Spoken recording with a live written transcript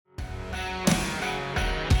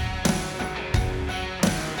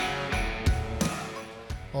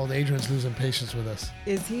Old Adrian's losing patience with us.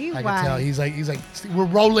 Is he? I Why? can tell. He's like, we're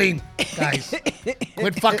rolling, guys.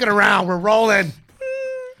 Quit fucking around. We're rolling.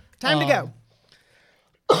 Time to go.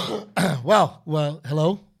 Well,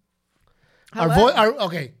 hello. Hello?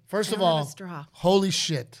 Okay, first I of don't have all, a straw. holy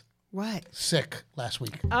shit. What? Sick last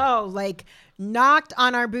week. Oh, like knocked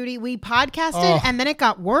on our booty. We podcasted and then it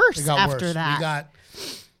got worse It got after worse. that.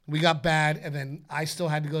 We got bad, and then I still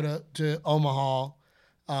had to go to Omaha.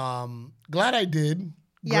 Glad I did.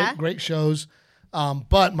 Yeah. Great shows.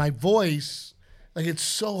 But my voice, like it's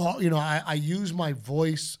so hard. You know, I use my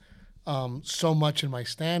voice so much in my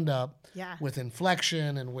stand-up. Yeah. With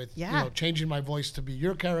inflection and with Yeah. changing my voice to be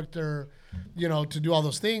your character, to do all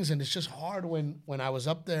those things. And it's just hard when I was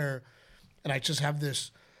up there and I just have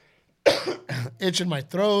this itch in my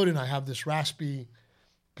throat and I have this raspy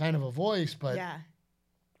kind of a voice. But Yeah.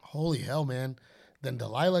 holy hell, man. Then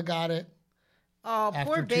Delilah got it. Oh, After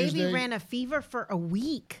poor baby Tuesday. ran a fever for a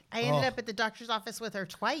week. I ended up at the doctor's office with her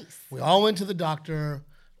twice. We all went to the doctor.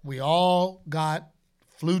 We all got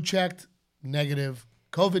flu checked, negative.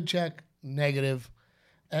 COVID check, negative.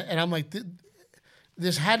 And I'm like,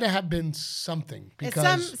 this had to have been something.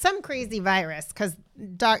 Because It's some crazy virus because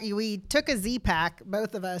we took a Z-Pack,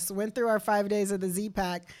 both of us, went through our 5 days of the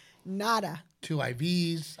Z-Pack, nada. 2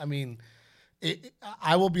 IVs. I mean,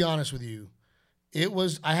 I will be honest with you.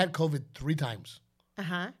 I had COVID 3 times.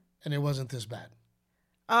 Uh-huh. And it wasn't this bad.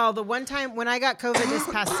 Oh, the one time when I got COVID this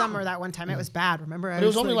past summer, that one time it was bad. Remember? But it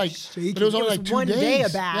was only like shaking. but it was only like 2 one days. day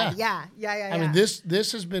of bad. Yeah. Yeah. I mean,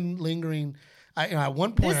 this has been lingering. At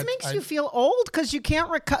one point, This makes you feel old because you can't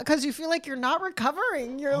because you feel like you're not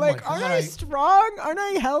recovering. You're Oh my like, aren't God, I strong? Aren't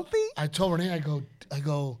I healthy? I told Renee, I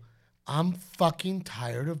go, I'm fucking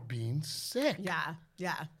tired of being sick. Yeah.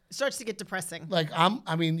 It starts to get depressing. Like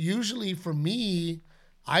usually for me,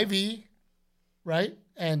 IV, right?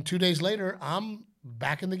 And 2 days later, I'm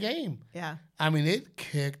back in the game. Yeah. I mean, it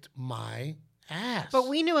kicked my ass. But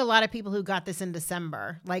we knew a lot of people who got this in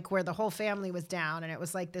December, like where the whole family was down and it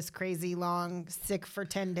was like this crazy long sick for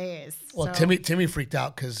 10 days. Well, So- Timmy freaked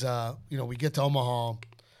out because, we get to Omaha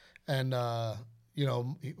and,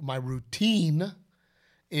 my routine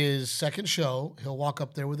is second show. He'll walk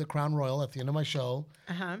up there with the Crown Royal at the end of my show.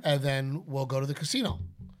 Uh-huh. And then we'll go to the casino.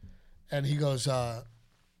 And he goes,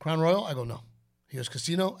 Crown Royal? I go, no. He goes,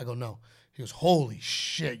 casino? I go, no. He goes, holy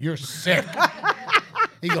shit, you're sick.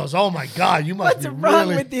 He goes, oh my God, you must What's be wrong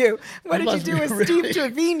really... with you? What did you must do be with really- Steve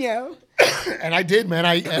Trevino? And I did, man.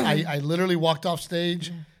 I literally walked off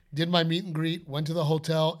stage, did my meet and greet, went to the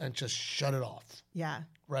hotel, and just shut it off, Yeah.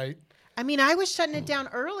 right? I mean, I was shutting it down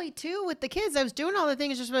early too with the kids. I was doing all the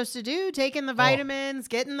things you're supposed to do, taking the vitamins,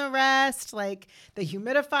 getting the rest, like the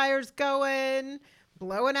humidifier's going,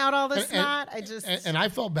 blowing out all the snot. And I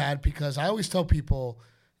felt bad because I always tell people,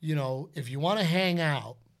 if you want to hang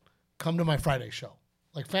out, come to my Friday show.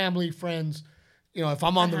 Like family, friends. If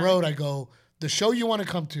I'm on the road, I go, the show you want to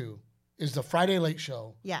come to is the Friday late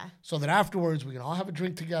show. Yeah. So that afterwards we can all have a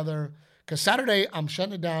drink together. Because Saturday, I'm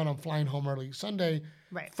shutting it down. I'm flying home early. Sunday,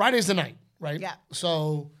 Right. Friday's the night, right? Yeah.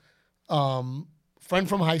 So, friend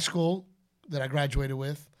from high school that I graduated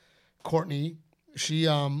with, Courtney, she,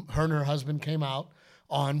 her and her husband came out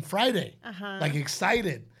on Friday, like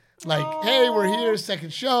excited, like, hey, we're here,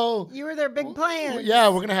 second show. You were their big plan. Yeah,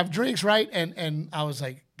 we're gonna have drinks, right? And I was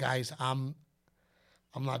like, guys, I'm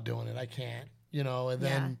not doing it. I can't, And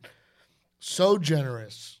then so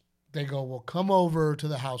generous, they go, well, come over to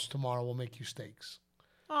the house tomorrow. We'll make you steaks.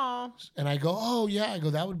 Oh, And I go, oh yeah. I go,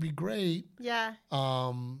 that would be great. yeah.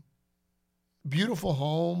 Beautiful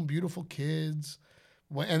home, beautiful kids.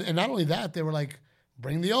 And not only that, they were like,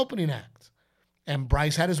 bring the opening act. And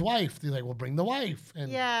Bryce had his wife. They're like, well, bring the wife.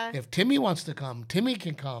 And if Timmy wants to come, Timmy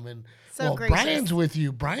can come. And So gracious. Brian's with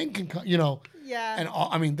you. Brian can come, Yeah.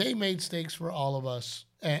 And they made steaks for all of us.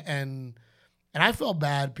 And I felt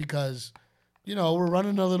bad because, we're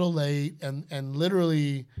running a little late and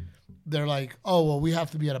literally they're like, oh, well, we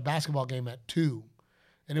have to be at a basketball game at 2.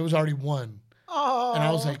 And it was already 1. Oh. And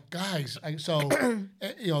I was like, guys,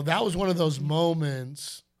 that was one of those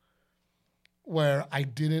moments where I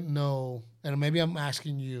didn't know, and maybe I'm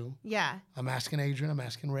asking you, Yeah. I'm asking Adrian, I'm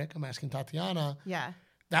asking Rick, I'm asking Tatiana. Yeah.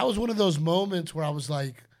 That was one of those moments where I was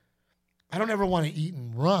like, I don't ever want to eat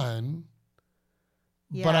and run,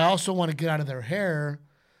 but I also want to get out of their hair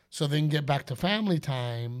so they can get back to family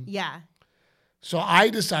time. Yeah. So I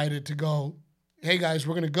decided to go, hey guys,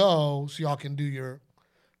 we're going to go so y'all can do your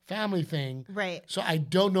family thing. Right. So I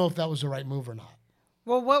don't know if that was the right move or not.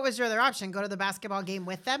 Well, what was your other option? Go to the basketball game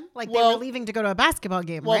with them? Like they Well- were leaving to go to a basketball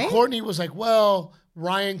game, Well, right? Courtney was like, well,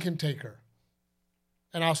 Ryan can take her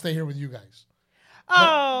and I'll stay here with you guys.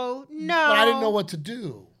 Oh, no. But I didn't know what to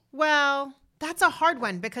do. Well, that's a hard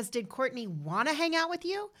one because did Courtney want to hang out with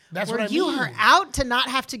you? That's Were what I you mean. her out to not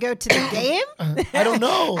have to go to the game? I don't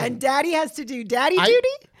know. And Daddy has to do daddy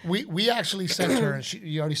duty? We actually sent her, and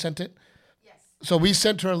you already sent it? Yes. So we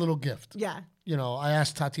sent her a little gift. Yeah. You know, I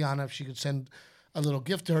asked Tatiana if she could send a little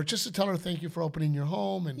gift to her just to tell her thank you for opening your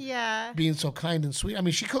home and being so kind and sweet. I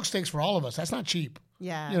mean, she cooks steaks for all of us. That's not cheap.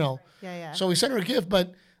 Yeah. You know. Yeah. So we sent her a gift,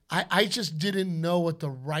 but I just didn't know what the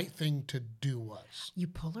right thing to do was. You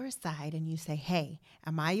pull her aside and you say, hey,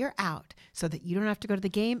 am I your out so that you don't have to go to the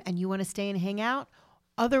game and you want to stay and hang out?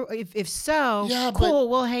 If so, cool,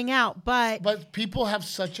 we'll hang out. But people have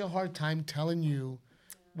such a hard time telling you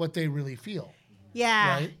what they really feel.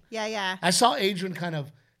 Yeah. Right? Yeah. I saw Adrian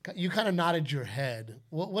you kind of nodded your head.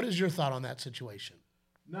 What is your thought on that situation?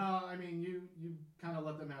 No, I mean, you kind of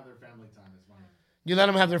let them have their family time. Is fine. You let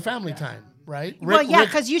them have their family time, right?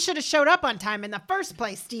 Because you should have showed up on time in the first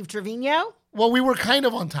place, Steve Trevino. Well, we were kind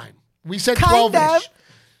of on time. We said Kind 12-ish. of.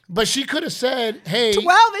 But she could have said, hey.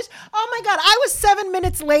 12-ish? Oh, my God. I was 7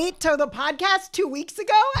 minutes late to the podcast 2 weeks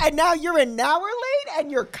ago, and now you're an hour late,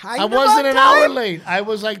 and you're kind of I wasn't on an time? hour late. I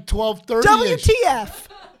was like 12:30-ish. WTF.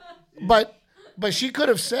 But she could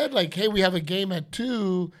have said, like, hey, we have a game at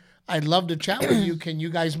 2. I'd love to chat with you. Can you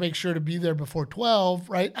guys make sure to be there before 12,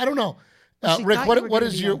 right? I don't know. Rick, what do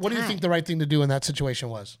you think the right thing to do in that situation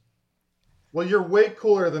was? Well, you're way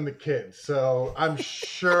cooler than the kids, so I'm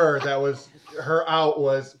sure that was her out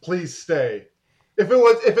was please stay. If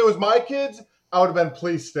it was my kids, I would have been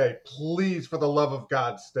please stay. Please, for the love of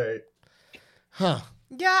God, stay. Huh.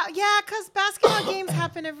 Yeah, because basketball games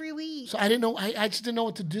happen every week. So I didn't know. I just didn't know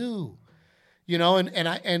what to do. You know,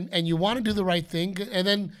 and you want to do the right thing, and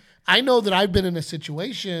then I know that I've been in a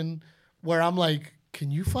situation where I'm like,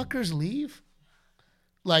 can you fuckers leave?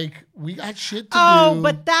 Like, we got shit to do. Oh,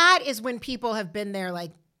 but that is when people have been there.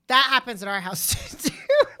 Like, that happens at our house too,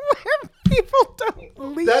 where people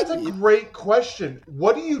don't leave. That's a great question.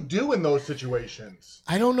 What do you do in those situations?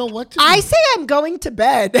 I don't know what to do. I say I'm going to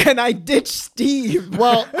bed, and I ditch Steve.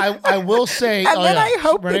 Well, I will say, and then I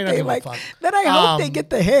hope Renee that they like. Then I hope they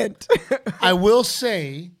get the hint. I will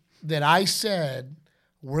say that I said,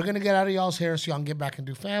 we're going to get out of y'all's hair so y'all can get back and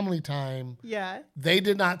do family time. Yeah. They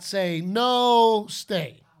did not say, no,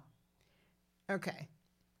 stay. Okay.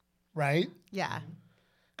 Right? Yeah.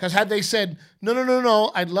 Because had they said,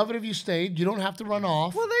 no, I'd love it if you stayed. You don't have to run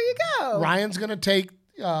off. Well, there you go. Ryan's going to take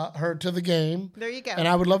her to the game. There you go. And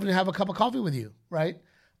I would love to have a cup of coffee with you. Right?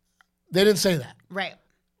 They didn't say that. Right.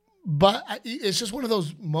 But it's just one of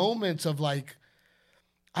those moments of like,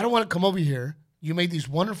 I don't want to come over here. You made these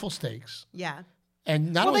wonderful steaks. Yeah.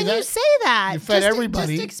 And not only then that, you say that. You fed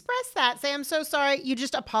everybody. Just express that. Say, I'm so sorry. You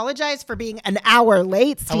just apologize for being an hour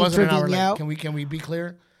late, Steve I wasn't Trevino. an hour late. Can we be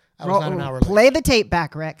clear? I was not an hour late. Play the tape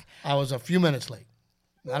back, Rick. I was a few minutes late.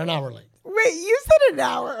 Not an hour late. Wait, you said an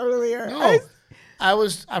hour earlier. No. I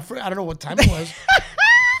don't know what time it was.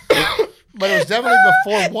 But it was definitely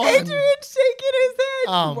before 1. Adrian's shaking his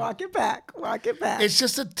head. Walk it back. It's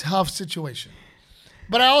just a tough situation.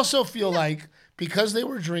 But I also feel like because they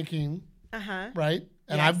were drinking, right?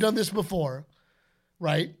 And I've done this before,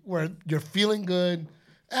 right? Where you're feeling good.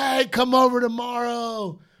 Hey, come over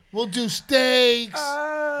tomorrow. We'll do steaks.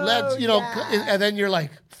 And then you're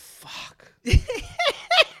like, fuck.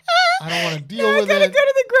 I don't want to deal with it. I gotta go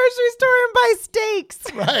to the grocery store and buy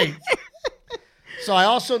steaks. Right. So I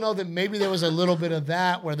also know that maybe there was a little bit of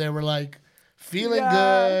that where they were like feeling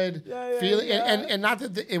good, and not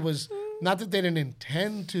that it was not that they didn't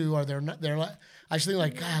intend to, or they're like, I just think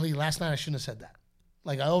like, golly, last night I shouldn't have said that.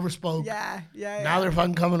 Like I overspoke. Yeah. Now they're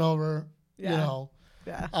fucking coming over. Yeah. You know.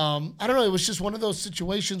 Yeah. I don't know. It was just one of those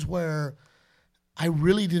situations where I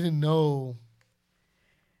really didn't know.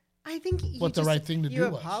 I think what the right thing to do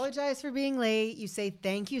was. You apologize for being late. You say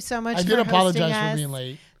thank you so much. I did apologize for being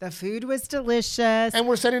late. The food was delicious, and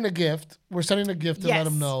we're sending a gift. We're sending a gift to let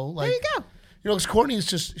them know. Like, there you go. You know, because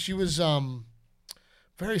Courtney's she was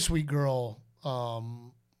very sweet girl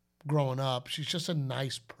growing up. She's just a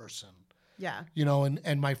nice person. Yeah. You know,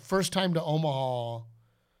 and my first time to Omaha,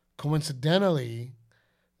 coincidentally,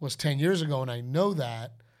 was 10 years ago, and I know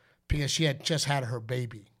that because she had just had her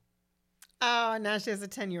baby. Oh, and now she has a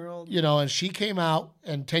 10-year-old. You know, and she came out,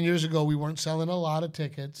 and 10 years ago, we weren't selling a lot of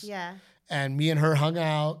tickets. Yeah. And me and her hung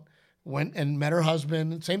out, went and met her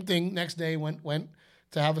husband. Same thing, next day, went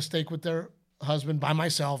to have a steak with their husband by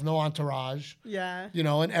myself, no entourage. Yeah. You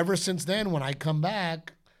know, and ever since then, when I come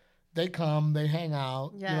back, they come, they hang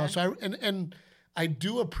out. Yeah. You know, so and I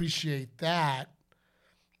do appreciate that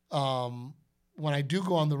when I do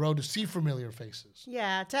go on the road to see familiar faces.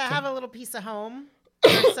 Yeah, to have a little piece of home.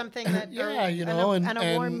 Or something that, Yeah, or you know, and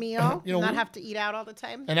a warm and, meal, you know, not have to eat out all the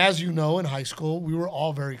time. And as you know, in high school, we were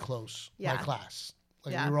all very close. Yeah. My class,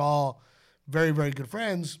 like Yeah. we were all very, very good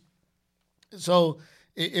friends. So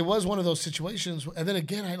it was one of those situations. And then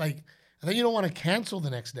again, and then you don't want to cancel the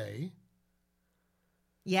next day.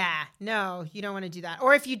 Yeah, no, you don't want to do that.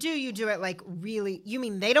 Or if you do, you do it like really. You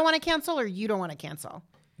mean they don't want to cancel, or you don't want to cancel?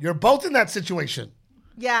 You're both in that situation.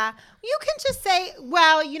 Yeah, you can just say,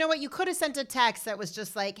 well, you know what? You could have sent a text that was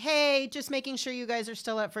just like, hey, just making sure you guys are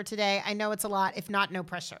still up for today. I know it's a lot. If not, no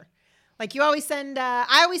pressure. Like you always send, I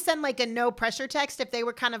always send like a no pressure text if they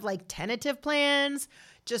were kind of like tentative plans,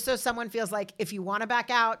 just so someone feels like if you want to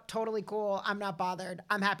back out, totally cool. I'm not bothered.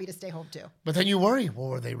 I'm happy to stay home too. But then you worry, well,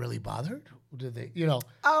 were they really bothered? Did they,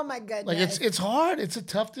 Oh my goodness. like it's hard. It's a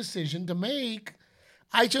tough decision to make.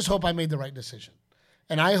 I just hope I made the right decision.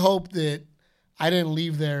 And I hope that I didn't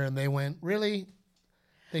leave there and they went, really?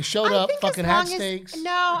 They showed up, fucking had steaks.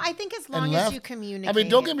 No, I think as long as left. you communicate. I mean,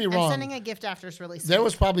 don't get me and wrong. sending a gift after is really sweet. There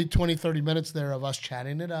was probably 20, 30 minutes there of us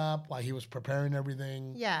chatting it up while he was preparing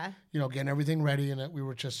everything. Yeah. Getting everything ready. And we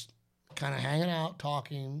were just kind of hanging out,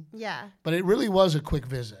 talking. Yeah. But it really was a quick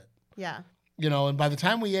visit. Yeah. And by the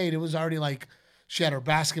time we ate, it was already like she had her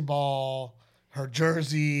basketball, her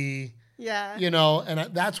jersey, Yeah.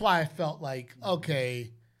 and that's why I felt like,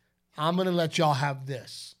 okay, I'm going to let y'all have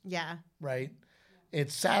this, Yeah. right?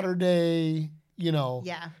 It's Saturday,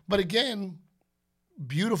 Yeah. But again,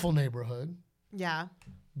 beautiful neighborhood, Yeah.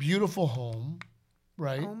 beautiful home,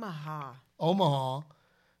 right? Omaha.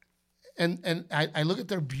 And I look at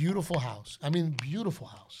their beautiful house. I mean, beautiful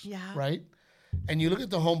house. Yeah. Right? And you look at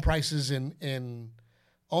the home prices in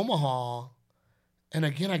Omaha, and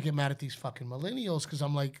again, I get mad at these fucking millennials because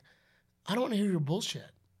I'm like, I don't want to hear your bullshit.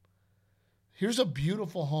 Here's a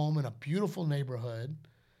beautiful home in a beautiful neighborhood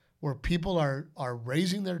where people are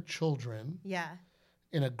raising their children Yeah.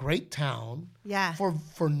 in a great town Yeah.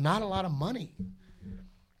 for not a lot of money.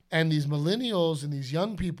 And these millennials and these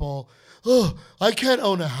young people, oh, I can't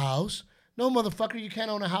own a house. No, motherfucker, you can't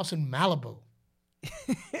own a house in Malibu.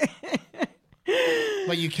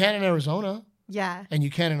 But you can in Arizona, Yeah. and you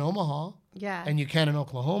can in Omaha, Yeah. and you can in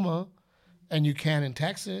Oklahoma, and you can in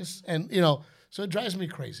Texas. And, so it drives me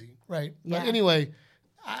crazy, right? Yeah. But anyway,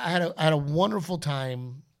 I had a wonderful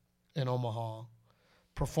time in Omaha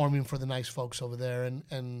performing for the nice folks over there.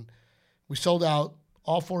 And we sold out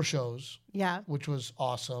all 4 shows, Yeah. which was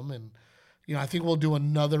awesome. And, I think we'll do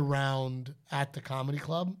another round at the comedy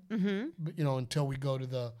club, until we go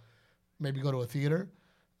to maybe go to a theater.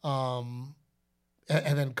 And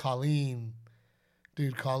then Colleen,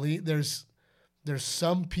 there's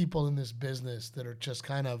some people in this business that are just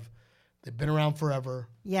kind of, they've been around forever.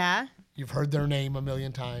 Yeah. You've heard their name a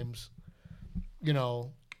million times,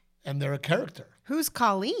 and they're a character. Who's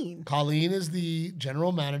Colleen? Colleen is the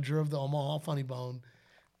general manager of the Omaha Funny Bone,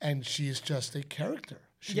 and she is just a character.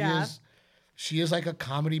 She is like a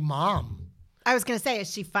comedy mom. I was going to say,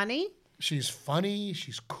 is she funny? She's funny.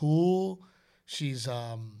 She's cool. She's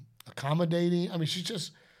accommodating. I mean, she's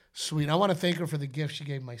just sweet. I want to thank her for the gift she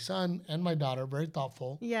gave my son and my daughter. Very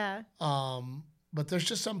thoughtful. Yeah. But there's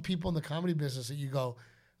just some people in the comedy business that you go,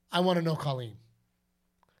 I want to know Colleen.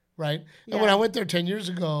 Right? Yeah. And when I went there 10 years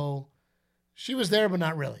ago, she was there, but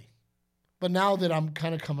not really. But now that I'm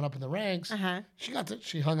kind of coming up in the ranks, Uh-huh.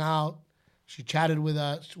 she hung out. She chatted with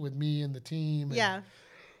us, with me and the team. And Yeah.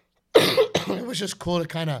 it was just cool to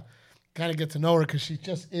kind of get to know her because she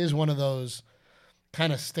just is one of those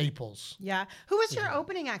kind of staples. Yeah. Who was your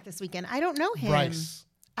opening act this weekend? I don't know him. Bryce.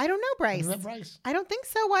 I don't know Bryce. You met Bryce? I don't think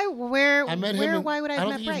so. Why? Where? I met where, him. Why would I have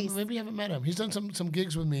met Bryce? Maybe you haven't met him. He's done some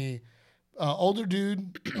gigs with me. Older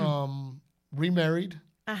dude, remarried.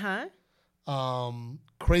 Uh-huh.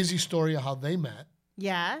 Crazy story of how they met.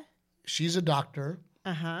 Yeah. She's a doctor.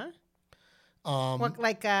 Uh-huh.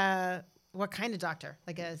 What kind of doctor?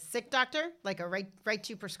 Like a sick doctor? Like a write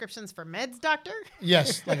you prescriptions for meds doctor?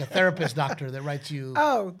 Yes, like a therapist doctor that writes you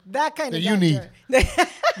Oh, that kind of that doctor. you need.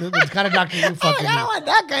 The kind of doctor you fucking I don't need. want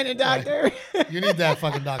that kind of doctor. You need that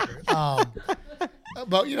fucking doctor.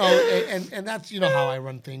 But and that's how I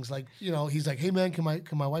run things. Like he's like, hey man, can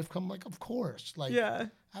my wife come? I'm like, of course. Like, Yeah.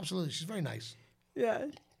 absolutely. She's very nice. Yeah.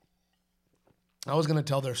 I was gonna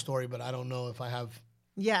tell their story, but I don't know if I have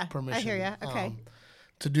Yeah. permission. I hear you. Okay.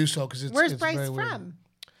 To do so because it's Where's it's Bryce very weird. from?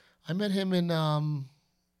 I met him in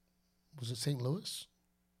was it St. Louis?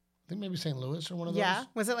 I think maybe St. Louis or one of those. Yeah.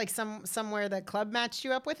 Was it like somewhere the club matched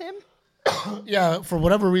you up with him? Yeah, for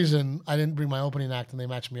whatever reason, I didn't bring my opening act, and they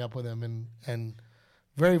matched me up with him, and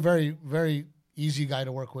very, very, very easy guy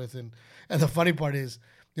to work with, and the funny part is,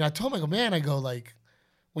 I told him, I go, man, like,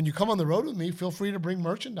 when you come on the road with me, feel free to bring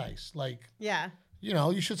merchandise, like, Yeah. you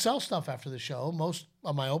know, you should sell stuff after the show. Most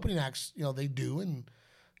of my opening acts, you know, they do, and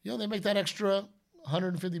you know, they make that extra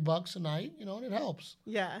 $150 a night, you know, and it helps.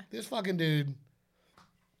 Yeah. This fucking dude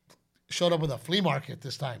showed up with a flea market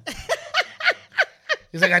this time.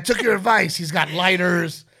 He's like, I took your advice. He's got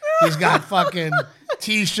lighters. He's got fucking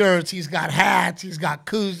T-shirts. He's got hats. He's got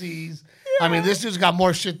koozies. Yeah. I mean, this dude's got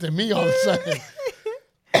more shit than me all of a sudden.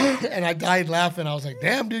 And I died laughing. I was like,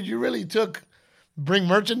 damn, dude, you really bring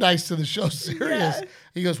merchandise to the show serious. Yeah.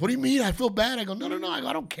 He goes, what do you mean? I feel bad. I go, no.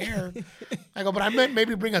 I don't care. I go, but I meant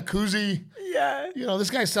maybe bring a koozie. Yeah. You know, this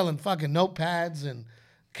guy's selling fucking notepads and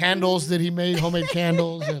candles that he made, homemade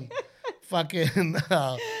candles, and fucking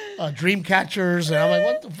dream catchers. And I'm like,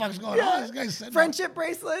 what the fuck's going on? This guy's setting friendship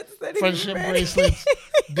bracelets. Friendship bracelets,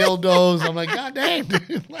 dildos. I'm like, God damn,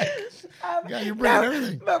 dude. Like, yeah, you're bringing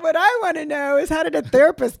everything. But what I want to know is, how did a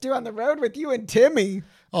therapist do on the road with you and Timmy?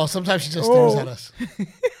 Oh, sometimes she just stares at us.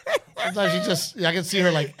 Sometimes I can see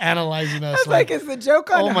her like analyzing us. I was like, is the joke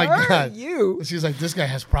on oh my her God. or you? And she's like, this guy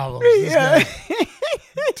has problems. This guy,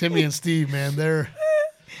 Timmy and Steve, man, they're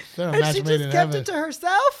a match she made in just kept heaven. it to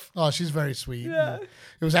herself? Oh, she's very sweet. Yeah.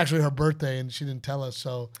 It was actually her birthday, and she didn't tell us.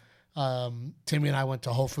 So Timmy and I went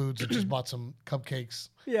to Whole Foods and just bought some cupcakes.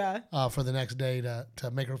 Yeah. For the next day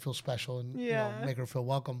to make her feel special and you know, Yeah. make her feel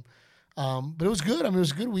welcome. But it was good. I mean, it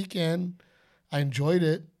was a good weekend. I enjoyed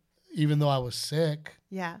it, even though I was sick.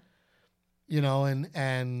 Yeah. You know,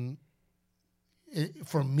 and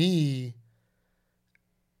for me,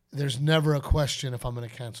 there's never a question if I'm going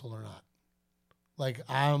to cancel or not. Like,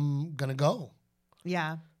 I'm going to go.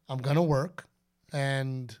 Yeah. I'm going to work.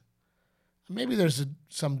 And maybe there's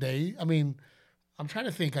some day. I mean, I'm trying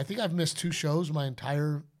to think. I think I've missed 2 shows my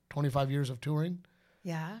entire 25 years of touring.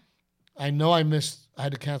 Yeah. I know I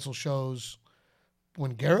had to cancel shows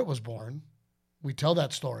when Garrett was born. We tell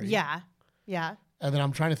that story. Yeah. Yeah. And then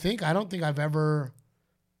I'm trying to think. I don't think I've ever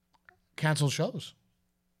canceled shows.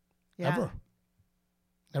 Yeah. Ever.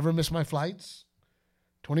 Never missed my flights.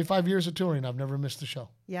 25 years of touring, I've never missed a show.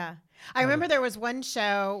 Yeah. I remember there was one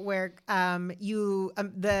show where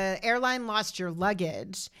the airline lost your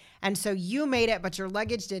luggage, and so you made it, but your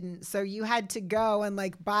luggage didn't. So you had to go and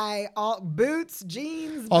like buy all boots,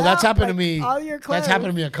 jeans. Oh, that's happened to me. All your clothes. That's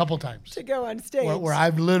happened to me a couple times. To go on stage. Where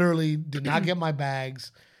I've literally did not get my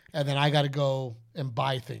bags, and then I got to go and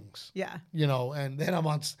buy things. Yeah. You know, and then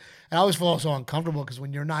and I always feel so uncomfortable because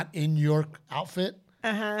when you're not in your outfit.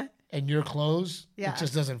 And your clothes, it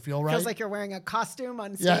just doesn't feel right. Feels like you're wearing a costume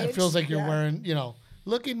on stage. Yeah, it feels like you're wearing, you know,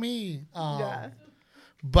 look at me.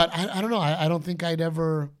 But I don't know. I don't think I'd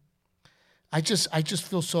ever. I just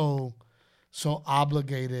feel so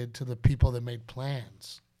obligated to the people that made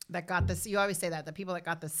plans. That got this. You always say that the people that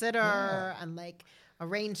got the sitter and like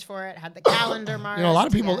arranged for it, had the calendar marked. You know, a lot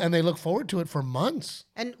of people, and they look forward to it for months.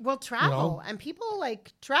 And will travel, You know? and people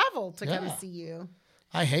like travel to come Yeah. see you.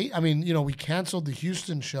 I mean, you know, we canceled the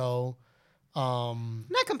Houston show.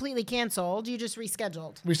 Not completely canceled. You just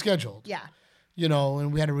rescheduled. Rescheduled. Yeah. You know,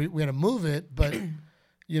 and we had to move it, but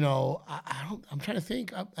you know, I'm trying to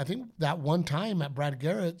think. I think that one time at Brad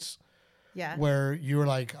Garrett's, Yeah. where you were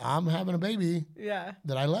like, I'm having a baby, Yeah.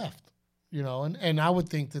 that I left. You know, and I would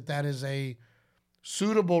think that is a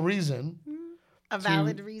suitable reason. A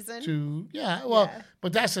valid reason.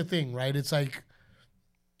 But that's the thing, right? It's like,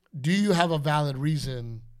 do you have a valid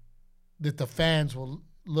reason that the fans will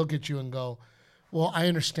look at you and go, well, I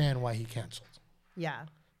understand why he canceled. Yeah.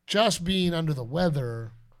 Just being under the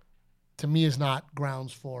weather, to me, is not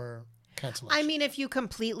grounds for cancellation. I mean, if you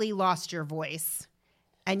completely lost your voice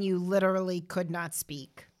and you literally could not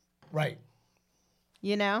speak, right.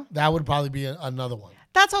 you know? That would probably be another one.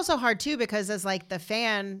 That's also hard too, because as like the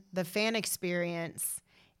fan experience,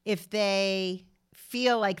 if they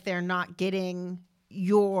feel like they're not getting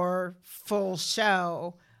your full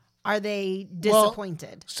show, are they disappointed?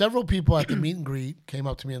 Well, several people at the meet and greet came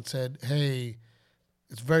up to me and said, hey,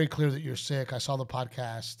 it's very clear that you're sick. I saw the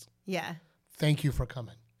podcast. Yeah. Thank you for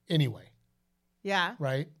coming. Anyway. Yeah.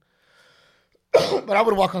 Right? But I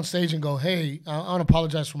would walk on stage and go, hey, I want to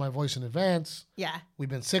apologize for my voice in advance. Yeah. We've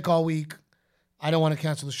been sick all week. I don't want to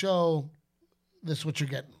cancel the show. This is what you're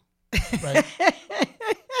getting. Right?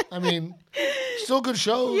 I mean, still good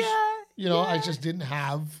shows. Yeah. You know, I just didn't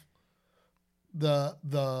have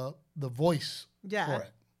the voice for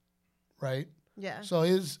it. Right? Yeah. So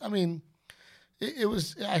it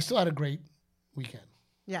was, I still had a great weekend.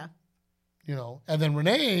 Yeah. You know, and then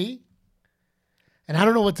Renee, and I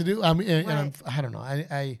don't know what to do. I mean, Right. I don't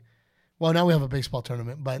know. Well, now we have a baseball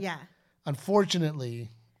tournament, but Yeah. unfortunately,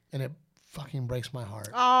 and it fucking breaks my heart.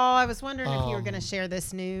 Oh, I was wondering if you were going to share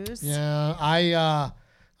this news. Yeah, I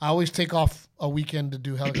always take off a weekend to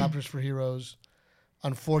do Helicopters for Heroes.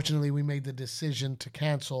 unfortunately, we made the decision to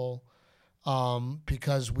cancel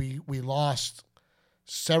because we lost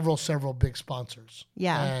several big sponsors.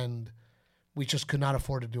 Yeah. And we just could not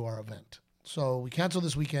afford to do our event. So we canceled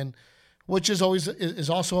this weekend, which is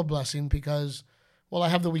also a blessing because, well, I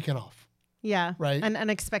have the weekend off. Yeah. Right. An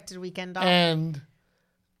unexpected weekend off. And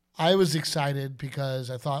I was excited because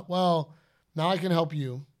I thought, well, now I can help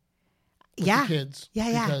you with the kids.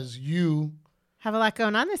 Yeah. Because you have a lot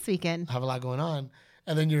going on this weekend. have a lot going on.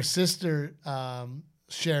 And then your sister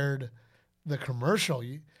shared the commercial.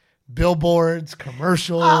 Billboards,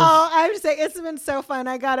 commercials. Oh, I have to say, it's been so fun.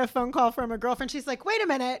 I got a phone call from a girlfriend. She's like, wait a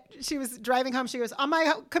minute. She was driving home. She goes, on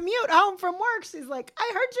my commute home from work, she's like,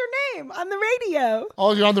 I heard your name on the radio.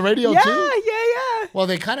 Oh, you're on the radio too? Yeah. Well,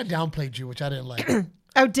 they kind of downplayed you, which I didn't like.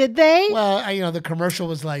 Oh, did they? Well, the commercial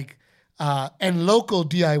was like, and local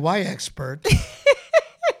DIY expert.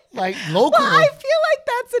 Like local. Well, I feel like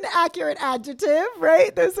that's an accurate adjective,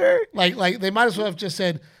 right? Those are like they might as well have just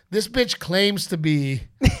said, this bitch claims to be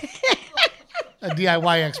a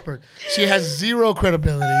DIY expert. She has zero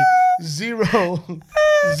credibility, zero.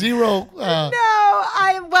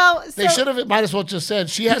 They should have might as well just said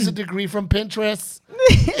she has a degree from Pinterest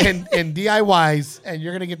and DIYs, and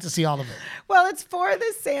you're gonna get to see all of it. Well, it's for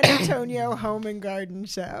the San Antonio Home and Garden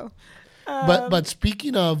Show. But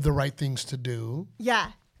speaking of the right things to do,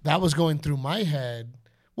 yeah, that was going through my head.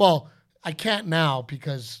 Well, I can't now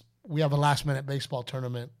because we have a last minute baseball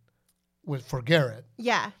tournament for Garrett.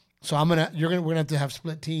 Yeah. So we're gonna have to have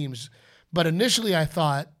split teams. But initially I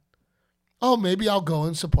thought, oh, maybe I'll go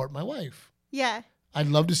and support my wife. Yeah. I'd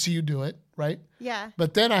love to see you do it, right? Yeah.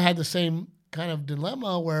 But then I had the same kind of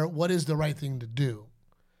dilemma where what is the right thing to do?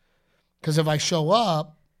 Because if I show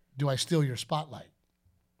up, do I steal your spotlight?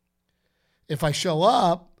 If I show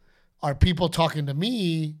up, are people talking to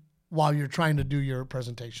me while you're trying to do your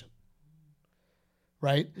presentation?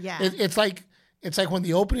 Right? Yeah. It's like when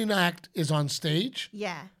the opening act is on stage.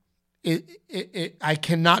 Yeah. I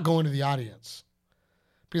cannot go into the audience.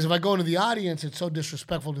 Because if I go into the audience, it's so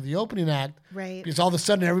disrespectful to the opening act. Right. Because all of a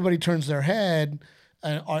sudden everybody turns their head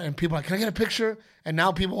and people are like, can I get a picture? And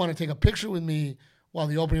now people want to take a picture with me while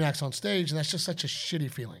the opening act's on stage. And that's just such a shitty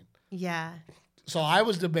feeling. Yeah. So I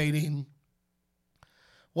was debating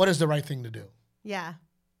what is the right thing to do. Yeah.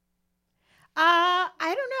 I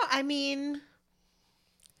don't know. I mean,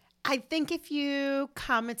 I think if you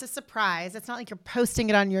come, it's a surprise. It's not like you're posting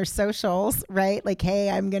it on your socials, right? Like, hey,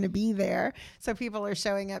 I'm going to be there. So people are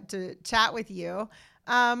showing up to chat with you.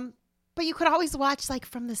 But you could always watch like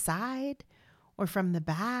from the side or from the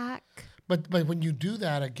back. But when you do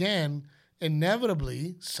that, again,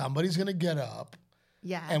 inevitably somebody's going to get up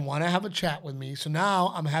and want to have a chat with me. So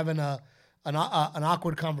now I'm having an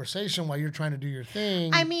awkward conversation while you're trying to do your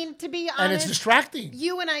thing. I mean, to be honest, and it's distracting.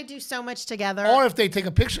 You and I do so much together. Or if they take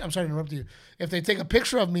a picture, I'm sorry to interrupt you. If they take a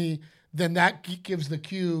picture of me, then that gives the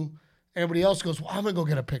cue. Everybody else goes, well, I'm going to go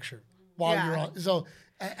get a picture while you're on. So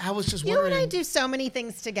I was just wondering. You and I do so many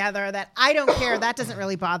things together that I don't care. That doesn't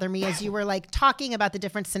really bother me. As you were like talking about the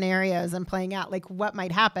different scenarios and playing out like what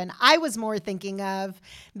might happen, I was more thinking of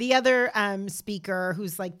the other speaker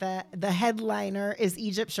who's like the headliner is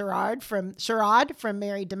Egypt Sherrod from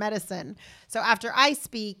Married to Medicine. So after I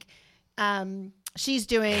speak, she's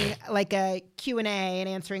doing like a Q&A and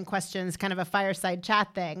answering questions, kind of a fireside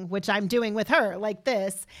chat thing, which I'm doing with her like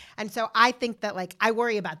this. And so I think that like, I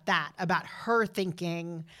worry about that, about her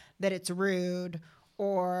thinking that it's rude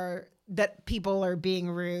or that people are being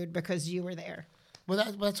rude because you were there. Well,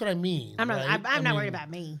 that's what I mean. I'm not right? worried about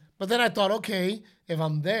me. But then I thought, okay, if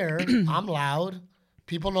I'm there, I'm loud.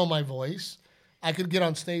 People know my voice. I could get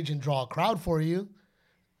on stage and draw a crowd for you.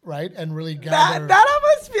 Right? And really gather. That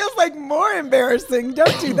almost feels like more embarrassing.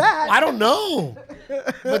 Don't do that. I don't know.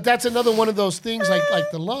 But that's another one of those things like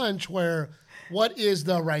the lunch where what is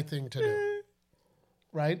the right thing to do?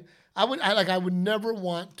 Right? I would never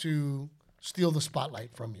want to steal the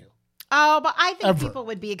spotlight from you. Oh, but I think Ever. people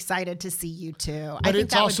would be excited to see you too. But I think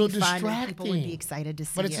it's that also would be fun and distracting. people would be excited to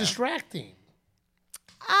see you. But it's distracting.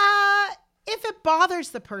 If it bothers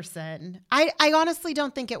the person, I honestly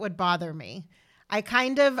don't think it would bother me. I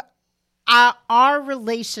kind of, our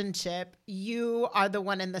relationship, you are the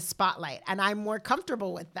one in the spotlight, and I'm more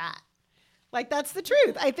comfortable with that. Like, that's the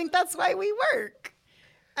truth. I think that's why we work.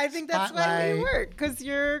 Because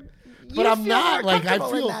But I'm not like I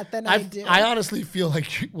feel. in that than I do. I honestly feel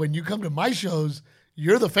like when you come to my shows,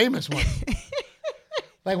 you're the famous one.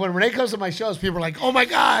 Like when Renee comes to my shows, people are like, "Oh my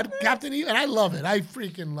God, Captain E!" And I love it. I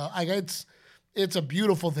freaking love. it's a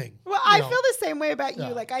beautiful thing. Well, you I know? feel the same way about you. Yeah.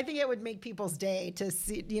 Like, I think it would make people's day to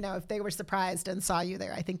see, if they were surprised and saw you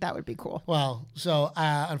there. I think that would be cool. Well, so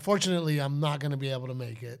unfortunately, I'm not going to be able to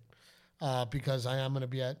make it because I am going to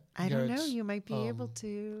be at I don't know. Garrett's, You might be able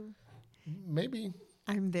to. Maybe.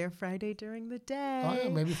 I'm there Friday during the day. Oh, yeah,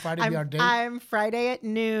 maybe Friday be our date. I'm Friday at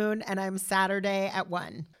noon and I'm Saturday at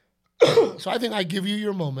 1. So I think I give you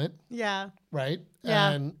your moment, Yeah. right?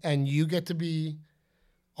 Yeah. And you get to be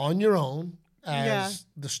on your own as Yeah.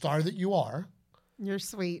 the star that you are, You're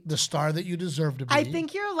sweet. the star that you deserve to be. I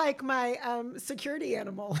think you're like my security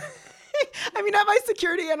animal. I mean, not my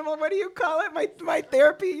security animal. What do you call it? My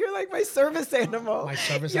therapy. You're like my service animal. My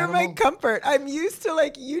service You're animal? my comfort. I'm used to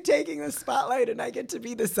like you taking the spotlight and I get to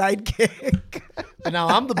be the sidekick. And now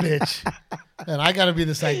I'm the bitch, and I got to be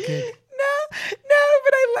the sidekick. No,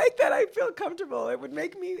 but I like that. I feel comfortable. It would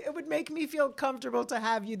make me feel comfortable to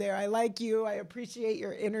have you there. I like you. I appreciate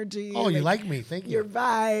your energy. Oh, you like me? Thank you. your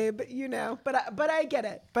vibe, But I get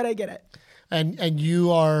it. And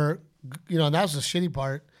you are, and that's the shitty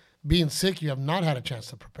part. Being sick, you have not had a chance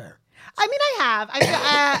to prepare. I mean, I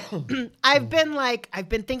have. I've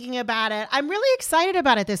been thinking about it. I'm really excited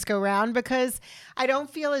about it this go round because I don't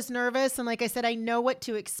feel as nervous. And like I said, I know what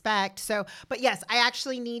to expect. So, but yes, I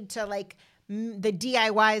actually need to the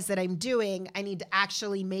DIYs that I'm doing, I need to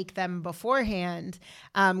actually make them beforehand.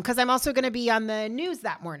 Cause I'm also going to be on the news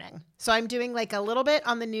that morning. So I'm doing like a little bit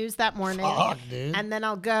on the news that morning. Fuck, dude. And then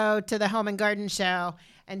I'll go to the Home and Garden show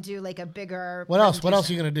and do like a bigger. What else? What else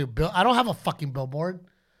are you going to do? I don't have a fucking billboard.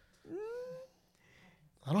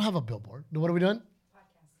 I don't have a billboard. What are we doing?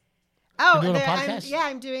 Oh, You're doing a I'm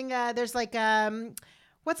podcast? doing. There's like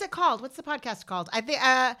what's it called? What's the podcast called? I think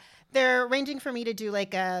they're arranging for me to do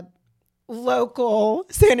like a local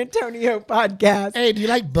San Antonio podcast. Hey, do you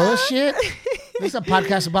like bullshit? This is a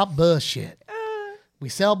podcast about bullshit. We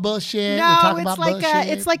sell bullshit. we No, talk it's about like bullshit.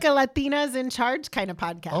 it's like a Latinas in Charge kind of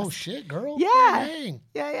podcast. Oh shit, girl. Yeah. Dang.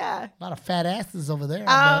 Yeah. A lot of fat asses over there.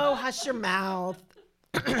 I Oh, hush your mouth.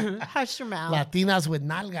 Hush your mouth. bet. Latinas with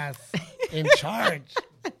nalgas in charge.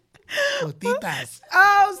 Putitas.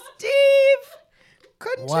 Oh, Steve.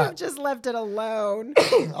 Couldn't you What? have just left it alone?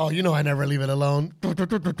 Oh, I never leave it alone. I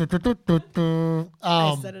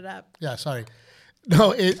set it up. Yeah, sorry.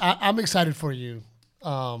 No, I'm excited for you.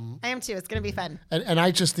 I am too. It's going to be fun. And I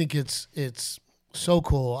just think it's so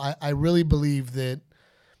cool. I really believe that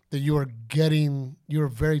you're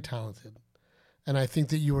very talented. And I think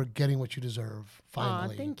that you are getting what you deserve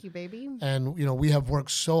finally. Aw, thank you, baby. And, we have worked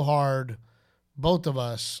so hard, both of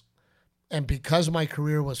us. And because my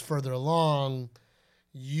career was further along,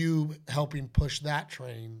 you helping push that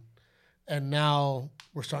train. And now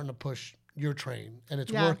we're starting to push your train and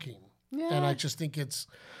it's Yeah. working. Yeah. And I just think it's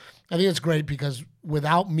great because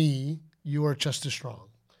without me, you are just as strong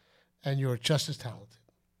and you're just as talented.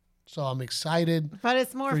 So I'm excited. But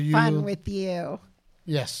it's more For you. fun with you.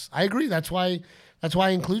 Yes, I agree. That's why I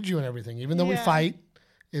include you in everything. Even though we Yeah. fight,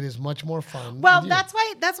 it is much more fun. Well, with you.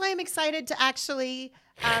 that's why I'm excited to actually,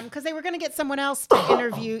 because they were going to get someone else to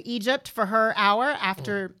interview Egypt for her hour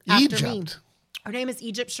after me. Egypt. Her name is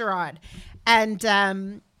Egypt Sherrod, and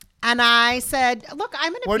I said, look,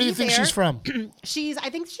 I'm going to. Where do you think she's from? I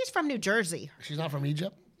think she's from New Jersey. She's not from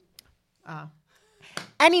Egypt?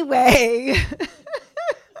 Anyway.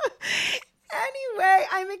 Anyway,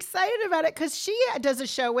 I'm excited about it because she does a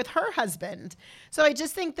show with her husband. So I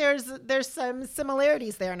just think there's some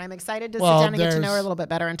similarities there, and I'm excited to sit down and get to know her a little bit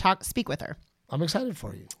better and speak with her. I'm excited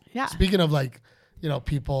for you. Yeah. Speaking of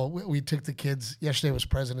people, we took the kids. Yesterday was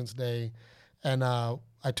President's Day, and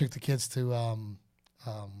I took the kids to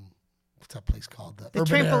what's that place called? The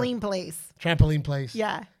Urban Air. trampoline place. Trampoline place.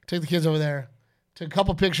 Yeah. Took the kids over there. Took a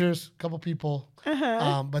couple pictures, couple people.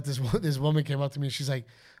 But this woman came up to me. She's like,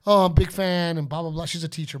 "Oh, I'm a big fan," and blah blah blah. She's a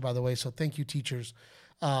teacher, by the way, so thank you, teachers.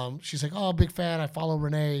 She's like, "Oh, big fan. I follow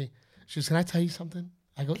Renee." She goes, "Can I tell you something?"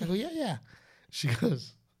 I go, "Yeah." She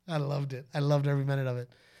goes, "I loved it. I loved every minute of it."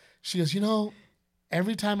 She goes,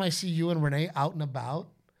 every time I see you and Renee out and about,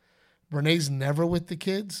 Renee's never with the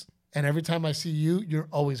kids, and every time I see you, you're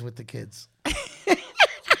always with the kids."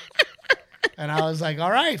 And I was like,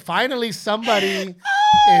 all right, finally somebody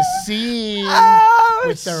is seeing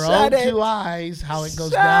with their own two eyes how it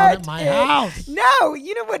goes down at my house. No,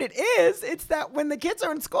 you know what it is? It's that when the kids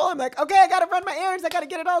are in school, I'm like, okay, I got to run my errands. I got to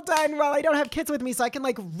get it all done while I don't have kids with me so I can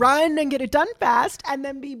run and get it done fast and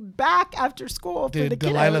then be back after school for the Dude,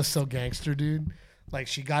 kiddos. Delilah's so gangster, dude.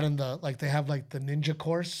 She got in they have the ninja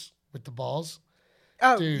course with the balls.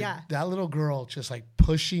 Oh, Dude, yeah. that little girl just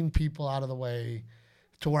pushing people out of the way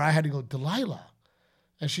to where I had to go, "Delilah."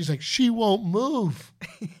 And she's like, "She won't move."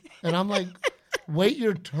 And I'm like, wait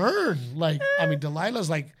your turn. Like, I mean, Delilah's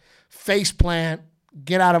like, face plant,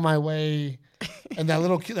 get out of my way. And that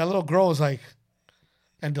little girl was like,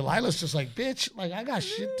 and Delilah's just like, bitch, like, I got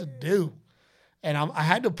shit to do. And I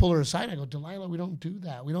had to pull her aside. I go, Delilah, we don't do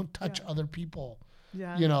that. We don't touch other people.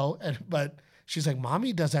 Yeah. You know, but she's like,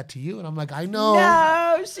 Mommy does that to you. And I'm like, I know.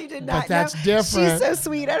 No, she did not. But that's No, different. She's so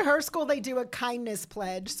sweet. At her school, they do a kindness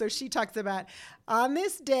pledge. So she talks about, on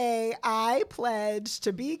this day, I pledge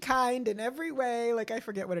to be kind in every way. Like, I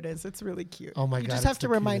forget what it is. It's really cute. Oh my you God, just it's have to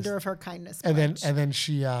the remind cutest. her of her kindness And pledge. then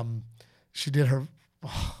she did her.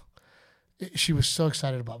 She was so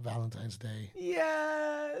excited about Valentine's Day.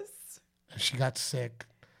 Yes. And she got sick,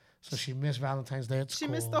 so she missed Valentine's Day at She school.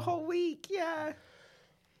 missed the whole week. Yeah.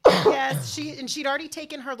 Yes, she'd already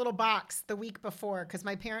taken her little box the week before because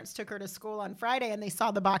my parents took her to school on Friday and they saw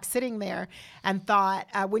the box sitting there and thought,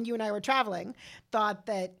 when you and I were traveling, thought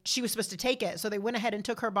that she was supposed to take it. So they went ahead and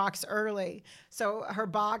took her box early. So her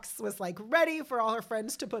box was like ready for all her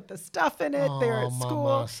friends to put the stuff in it. They're at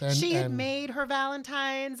school. Mamas. She had made her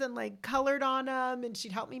Valentines and like colored on them, and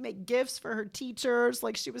she'd help me make gifts for her teachers.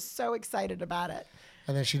 Like, she was so excited about it.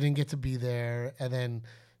 And then she didn't get to be there. And then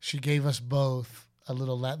she gave us both a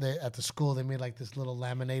little at the school. They made like this little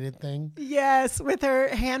laminated thing. Yes, with her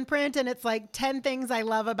handprint, and it's like 10 things I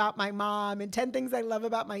love about my mom and 10 things I love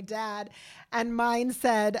about my dad. And mine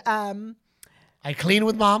said, I clean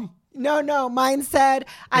with Mom. no, mine said,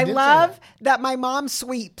 I did say love that my mom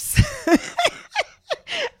sweeps.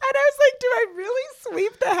 And I was like, do I really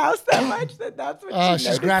sweep the house that much that that's what she She's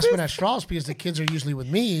notices? grasping at straws because the kids are usually with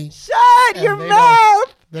me. Shut your they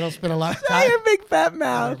mouth. They don't spend a lot of Shut time. your big fat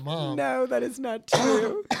mouth. mom. No, that is not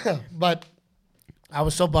true. But I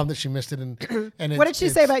was so bummed that she missed it. And What did she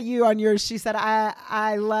say about you on yours? She said,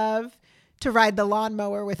 I love to ride the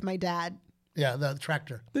lawnmower with my dad, Yeah, the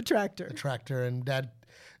tractor. the tractor. Tractor. And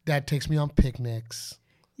dad takes me on picnics.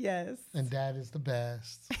 Yes. And Dad is the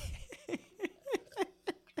best.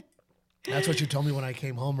 That's what you told me when I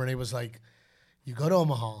came home. Renee was like, you go to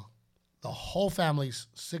Omaha, the whole family's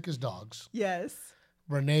sick as dogs. Yes.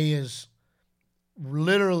 Renee is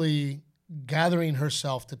literally gathering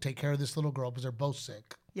herself to take care of this little girl because they're both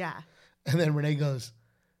sick. Yeah. And then Renee goes,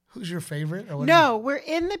 who's your favorite? Or what No, we're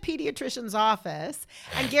in the pediatrician's office,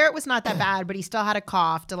 and Garrett was not that bad, but he still had a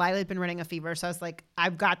cough. Delilah had been running a fever, so I was like,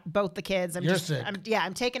 I've got both the kids. You're sick.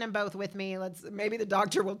 I'm taking them both with me. Maybe the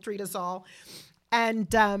doctor will treat us all.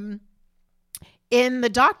 And in the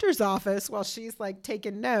doctor's office, while she's like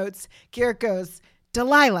taking notes, Garrett goes,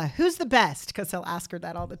 Delilah, who's the best? Because he'll ask her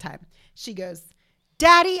that all the time. She goes,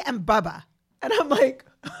 Daddy and Bubba. And I'm like,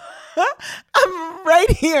 I'm right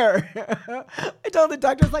here. I told the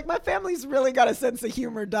doctor, I was like, my family's really got a sense of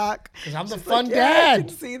humor, Doc. Because I'm the She's fun like, yeah, I dad. can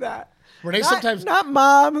see that. Renee Not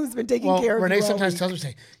mom, who's been taking care of Renee you all sometimes week. tells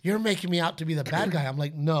me, you're making me out to be the bad guy. I'm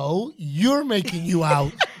like, no, you're making you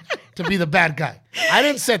out to be the bad guy. I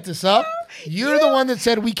didn't set this up. You're the one that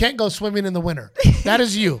said we can't go swimming in the winter. That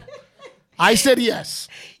is you. I said yes.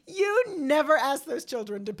 You never ask those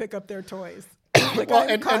children to pick up their toys. Like, Well, I'm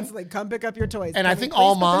and- constantly, come pick up your toys. and I Can we think please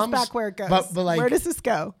all put this moms, back where it goes. but like- where does this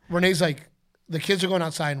go? Renee's like, the kids are going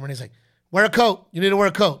outside, and Renee's like, wear a coat. You need to wear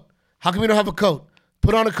a coat. How come you don't have a coat?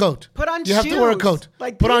 Put on a coat. Put on You shoes. have to wear a coat.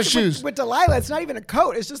 Like, put on with- shoes. With Delilah, it's not even a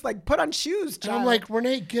coat. It's just like, put on shoes, And child. I'm like,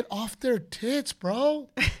 Renee, get off their tits, bro.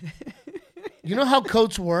 You know how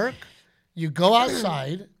coats work? You go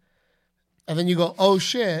outside, and then you go, oh,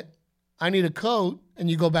 shit, I need a coat, and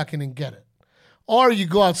you go back in and get it. Or you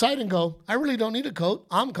go outside and go, I really don't need a coat.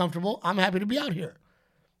 I'm comfortable. I'm happy to be out here.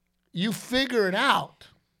 You figure it out.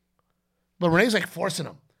 But Renee's like forcing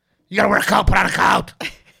them. You got to wear a coat. Put on a coat.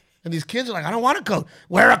 And these kids are like, I don't want a coat.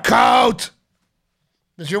 Wear a coat.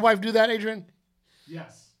 Does your wife do that, Adrian?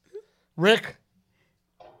 Yes. Rick?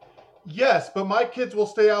 Yes, but my kids will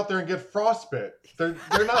stay out there and get frostbite. They're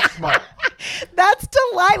not smart. That's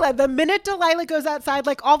Delilah. The minute Delilah goes outside,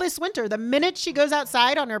 like all this winter, the minute she goes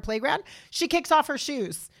outside on her playground, she kicks off her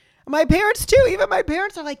shoes. My parents too. Even my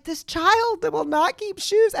parents are like, this child that will not keep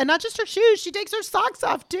shoes. And not just her shoes, she takes her socks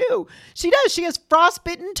off too. She does. She has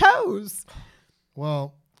frostbitten toes.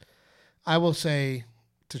 Well, I will say,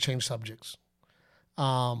 to change subjects,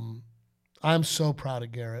 I'm so proud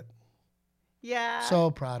of Garrett. Yeah.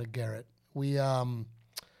 So proud of Garrett. We,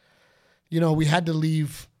 we had to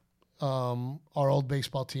leave our old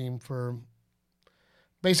baseball team for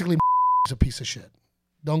basically is a piece of shit.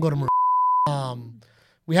 Don't go to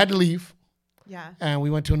we had to leave, Yeah. and we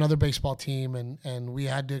went to another baseball team, and we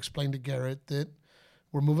had to explain to Garrett that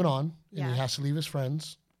we're moving on, and Yeah. he has to leave his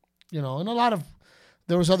friends, and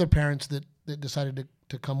there was other parents that decided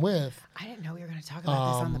to come with. I didn't know we were going to talk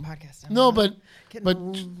about this on the podcast. I'm No, but getting a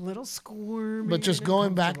little squirmy. but just and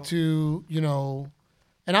going back uncomfortable. to,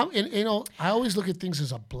 and I always look at things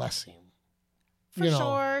as a blessing. For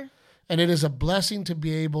sure. And it is a blessing to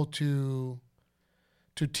be able to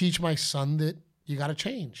teach my son that you got to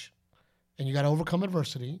change and you got to overcome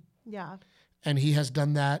adversity. Yeah. And he has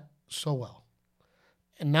done that so well.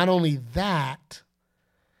 And not only that,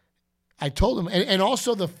 I told him, and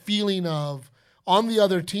also the feeling of on the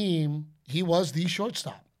other team, he was the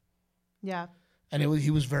shortstop. Yeah. And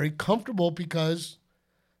he was very comfortable because,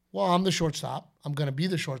 well, I'm the shortstop. I'm going to be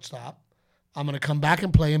the shortstop. I'm going to come back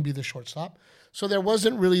and play and be the shortstop. So there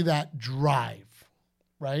wasn't really that drive,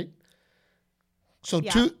 right? So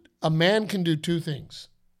a man can do two things,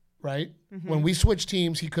 right? Mm-hmm. When we switched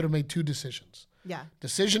teams, he could have made two decisions. Yeah.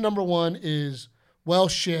 Decision number one is, well,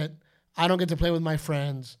 shit, I don't get to play with my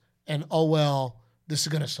friends, and oh well, this is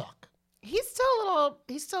gonna suck. He's still a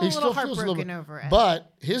little heartbroken over it.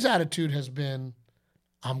 But his attitude has been,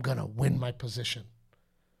 I'm gonna win my position.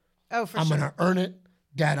 Oh, for sure. I'm gonna earn it.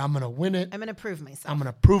 Dad, I'm gonna win it. I'm gonna prove myself. I'm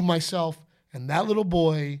gonna prove myself. And that little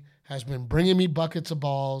boy has been bringing me buckets of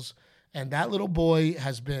balls, and that little boy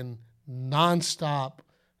has been nonstop.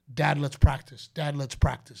 Dad, let's practice. Dad, let's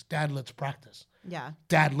practice. Dad, let's practice. Yeah.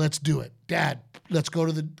 Dad, let's do it. Dad, let's go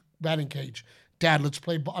to the batting cage. Dad, let's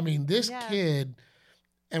play ball. I mean, this kid,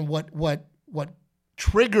 and what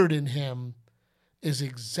triggered in him is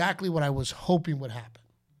exactly what I was hoping would happen.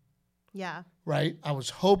 Yeah. Right? I was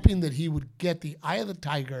hoping that he would get the eye of the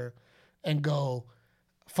tiger and go,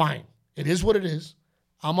 fine, it is what it is.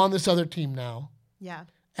 I'm on this other team now. Yeah.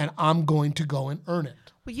 And I'm going to go and earn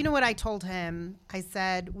it. Well, you know what I told him? I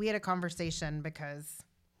said, we had a conversation because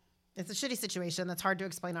it's a shitty situation that's hard to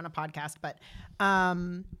explain on a podcast. But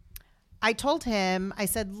I told him, I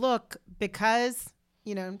said, look, because,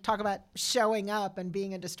 talk about showing up and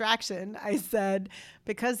being a distraction. I said,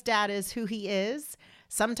 because Dad is who he is,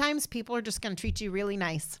 sometimes people are just going to treat you really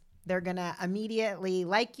nice. They're going to immediately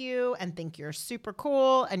like you and think you're super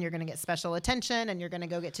cool, and you're going to get special attention, and you're going to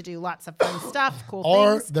go get to do lots of fun stuff, cool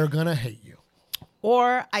things. Or they're going to hate you.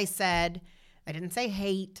 Or I said, I didn't say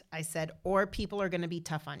hate. I said, or people are going to be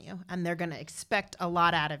tough on you, and they're going to expect a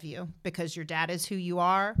lot out of you because your dad is who you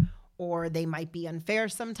are, or they might be unfair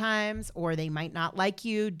sometimes, or they might not like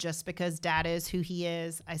you just because Dad is who he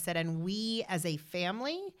is. I said, and we as a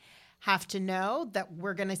family have to know that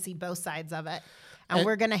we're going to see both sides of it. And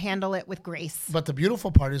we're going to handle it with grace. But the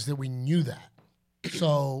beautiful part is that we knew that.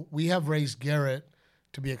 So we have raised Garrett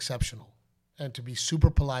to be exceptional and to be super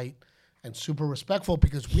polite and super respectful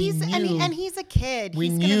because we knew. And he's a kid. He's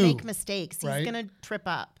going to make mistakes. He's going to trip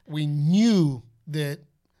up. We knew that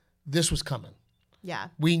this was coming. Yeah.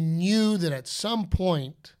 We knew that at some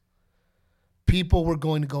point people were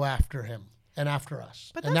going to go after him. And after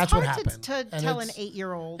us. But and that's hard what happened. to tell an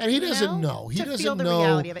 8-year-old. And he doesn't know. He doesn't feel the know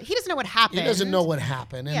reality of it. He doesn't know what happened. He doesn't know what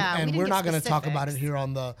happened. And, yeah, and we're not going to talk about it here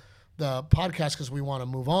on the podcast because we want to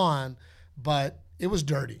move on. But it was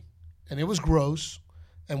dirty. And it was gross.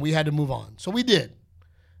 And we had to move on. So we did.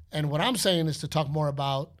 And what I'm saying is to talk more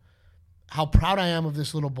about how proud I am of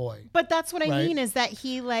this little boy. But that's what I mean is that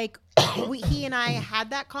he he and I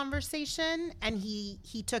had that conversation and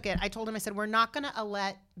he took it. I told him, I said, we're not going to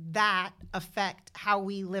let that affect how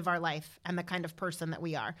we live our life and the kind of person that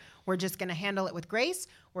we are. We're just going to handle it with grace.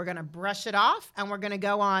 We're going to brush it off and we're going to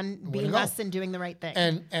go on being us and doing the right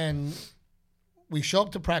thing. And we show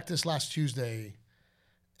up to practice last Tuesday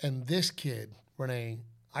and this kid, Renee,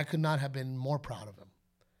 I could not have been more proud of him.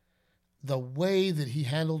 The way that he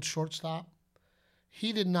handled shortstop,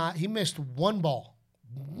 he missed one ball.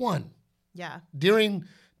 One. Yeah. During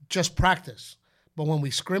just practice. But when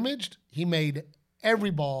we scrimmaged, he made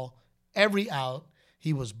every ball, every out.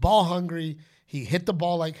 He was ball hungry. He hit the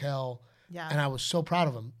ball like hell. Yeah. And I was so proud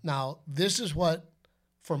of him. Now, this is what,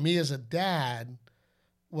 for me as a dad,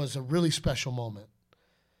 was a really special moment.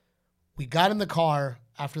 We got in the car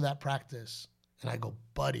after that practice, and I go,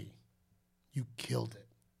 buddy, you killed it.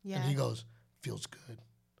 Yeah. And he goes, feels good.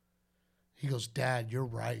 He goes, Dad, you're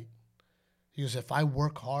right. He goes, if I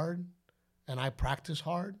work hard and I practice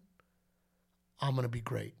hard, I'm going to be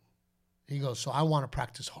great. He goes, so I want to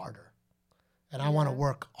practice harder and I want to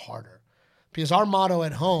work harder. Because our motto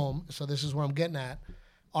at home, so this is where I'm getting at,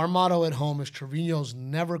 our motto at home is Trevino's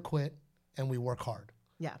never quit and we work hard.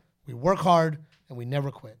 Yeah. We work hard and we never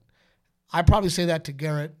quit. I probably say that to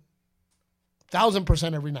Garrett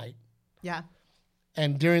 1,000% every night. Yeah.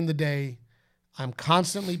 And during the day, I'm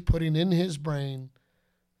constantly putting in his brain,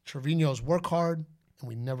 Trevino's work hard and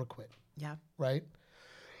we never quit. Yeah. Right?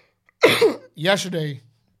 Yesterday,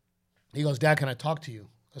 he goes, Dad, can I talk to you?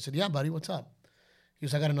 I said, yeah, buddy, what's up? He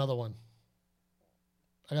goes, I got another one.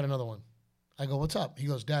 I go, what's up? He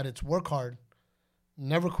goes, Dad, it's work hard,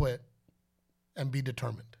 never quit, and be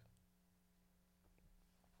determined.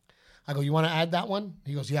 I go, you want to add that one?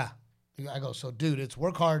 He goes, yeah. I go, so dude, it's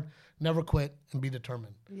work hard, never quit, and be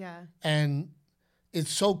determined. Yeah. And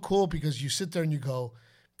it's so cool because you sit there and you go,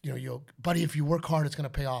 buddy, if you work hard, it's going to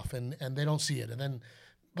pay off. And they don't see it. And then,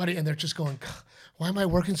 buddy, and they're just going, why am I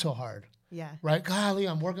working so hard? Yeah. Right? Golly,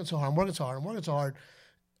 I'm working so hard.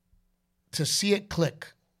 To see it click.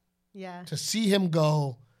 Yeah. To see him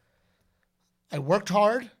go, I worked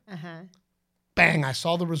hard. Bang, I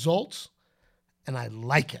saw the results. And I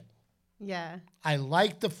like it. Yeah. I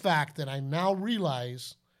like the fact that I now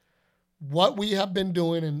realize what we have been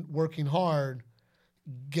doing and working hard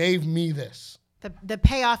gave me this. The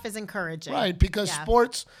payoff is encouraging. Right, because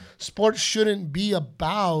sports shouldn't be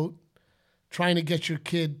about trying to get your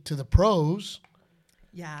kid to the pros.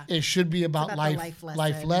 Yeah. It should be about life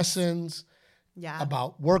lessons. Yeah.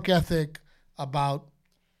 About work ethic, about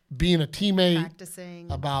being a teammate,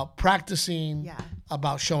 practicing,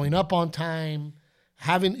 about showing up on time,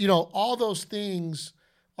 having, all those things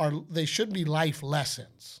they should be life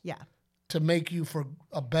lessons. Yeah. To make you for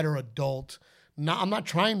a better adult. I'm not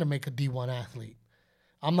trying to make a D1 athlete.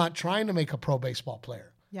 I'm not trying to make a pro baseball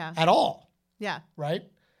player. Yeah. At all. Yeah. Right?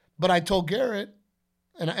 But I told Garrett,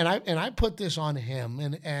 and I put this on him,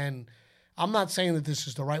 and I'm not saying that this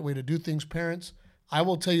is the right way to do things, parents. I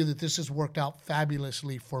will tell you that this has worked out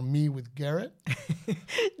fabulously for me with Garrett.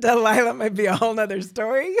 Delilah might be a whole nother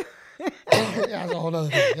story. Yeah, that's a whole other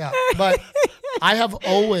thing. Yeah. But I have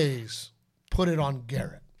always put it on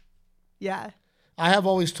Garrett. Yeah. I have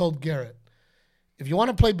always told Garrett, if you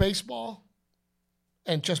want to play baseball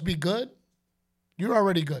and just be good, you're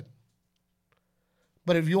already good.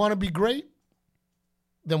 But if you want to be great,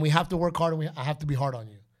 then we have to work hard and I have to be hard on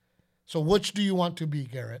you. So which do you want to be,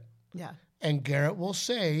 Garrett? Yeah. And Garrett will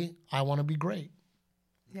say, I want to be great.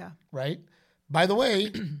 Yeah. Right? By the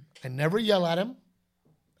way, I never yell at him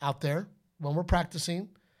out there when we're practicing.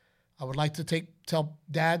 I would like to tell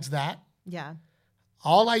dads that. Yeah.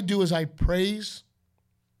 All I do is I praise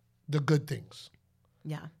the good things.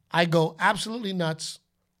 Yeah. I go absolutely nuts,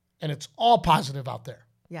 and it's all positive out there.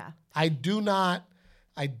 Yeah. I do not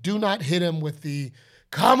hit him with the,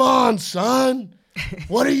 come on, son,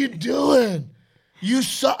 what are you doing? You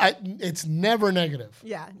suck. It's never negative.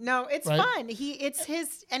 Yeah. No, it's right? fun. It's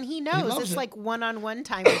his, and he knows it's it. like one-on-one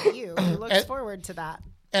time with you. He looks forward to that.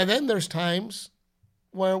 And then there's times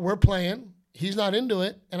where we're playing, he's not into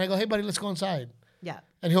it, and I go, hey, buddy, let's go inside. Yeah.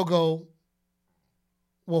 And he'll go,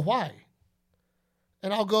 well, why?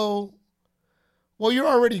 And I'll go, well, you're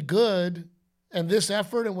already good, and this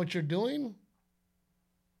effort and what you're doing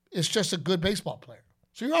is just a good baseball player.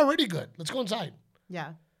 So you're already good. Let's go inside.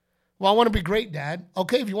 Yeah. Well, I want to be great, Dad.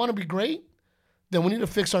 Okay, if you want to be great, then we need to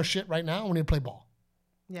fix our shit right now. We need to play ball.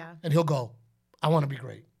 Yeah. And he'll go, I want to be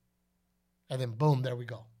great. And then boom, there we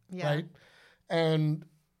go. Yeah. Right? And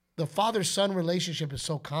the father-son relationship is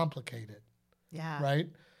so complicated. Yeah. Right?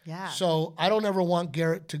 Yeah. So I don't ever want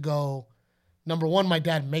Garrett to go, number one, my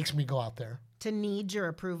dad makes me go out there. To need your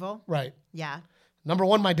approval. Right. Yeah. Number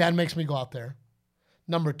one, my dad makes me go out there.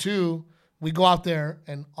 Number two, we go out there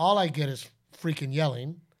and all I get is freaking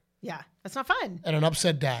yelling. Yeah. That's not fun. And an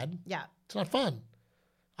upset dad. Yeah. It's not fun.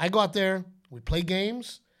 I go out there, we play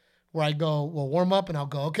games where I go, we'll warm up and I'll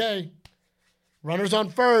go, okay, runners on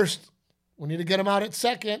first. We need to get them out at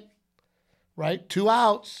second. Right? 2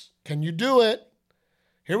 outs. Can you do it?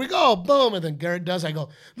 Here we go. Boom. And then Garrett does. I go,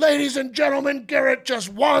 ladies and gentlemen, Garrett just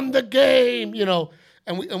won the game.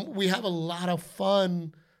 And we have a lot of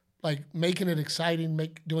fun, like making it exciting,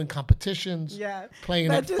 doing competitions, playing it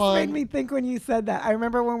fun. That just made me think when you said that. I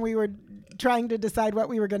remember when we were trying to decide what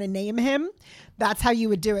we were going to name him, that's how you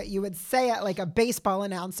would do it. You would say it like a baseball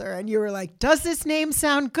announcer, and you were like, does this name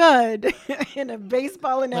sound good? In a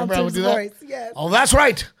baseball announcer's voice. Yes. Oh, that's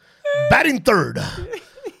right. Batting third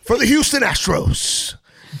for the Houston Astros,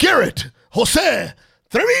 Garrett Jose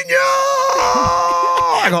Trevino.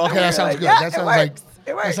 I go, okay, that sounds good. Yeah,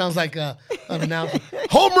 That sounds like an announcement.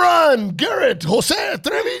 Home run, Garrett Jose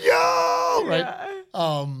Trevino. Right.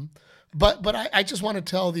 Yeah. But I just want to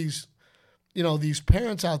tell these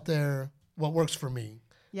parents out there what works for me.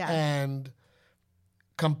 Yeah. And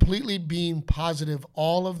completely being positive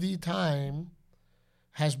all of the time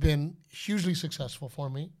has been hugely successful for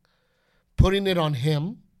me. Putting it on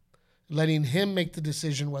him, letting him make the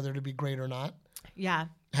decision whether to be great or not. Yeah.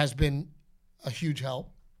 Has been a huge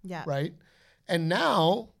help. Yeah. Right? And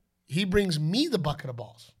now he brings me the bucket of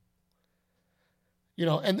balls.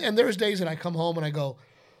 And there's days that I come home and I go,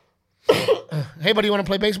 hey, buddy, you want to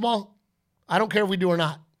play baseball? I don't care if we do or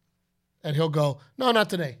not. And he'll go, no, not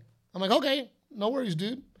today. I'm like, okay, no worries,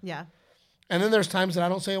 dude. Yeah. And then there's times that I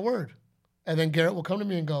don't say a word. And then Garrett will come to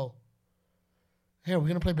me and go, hey, are we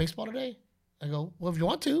going to play baseball today? I go, well, if you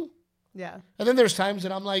want to. Yeah. And then there's times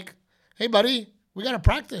that I'm like, hey, buddy, we got to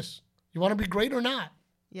practice. You want to be great or not?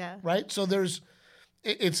 Yeah. Right? So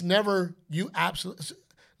it's never you absolutely,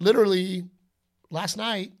 literally last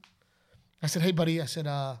night, I said, hey, buddy, I said,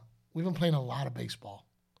 we've been playing a lot of baseball.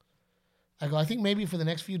 I go, I think maybe for the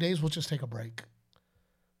next few days, we'll just take a break.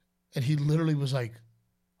 And he literally was like,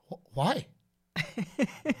 why?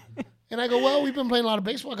 And I go, well, we've been playing a lot of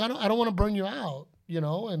baseball. I don't want to burn you out,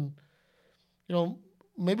 and,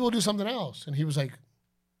 maybe we'll do something else. And he was like,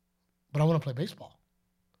 but I want to play baseball.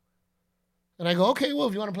 And I go, okay, well,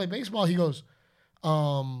 if you want to play baseball, he goes,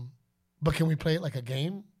 but can we play it like a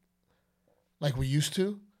game? Like we used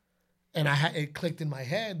to? And it clicked in my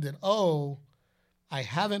head that, I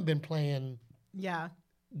haven't been playing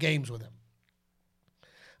games with him.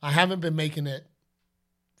 I haven't been making it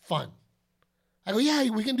fun. I go, yeah,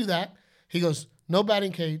 we can do that. He goes, no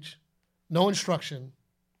batting cage, no instruction.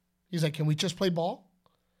 He's like, can we just play ball?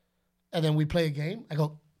 And then we play a game? I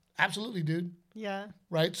go, absolutely, dude. Yeah.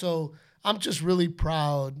 Right? So I'm just really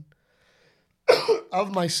proud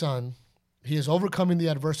of my son. He is overcoming the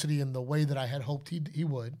adversity in the way that I had hoped he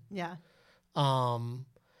would. Yeah. I'm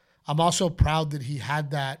also proud that he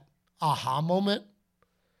had that aha moment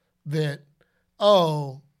that,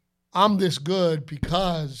 I'm this good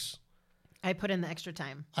because I put in the extra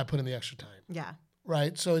time. I put in the extra time. Yeah.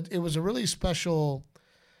 Right? So it was a really special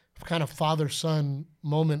kind of father-son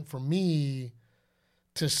moment for me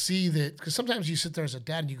to see that, because sometimes you sit there as a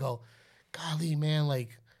dad and you go, golly, man,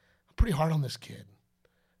 like, I'm pretty hard on this kid.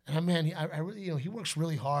 And I really, he works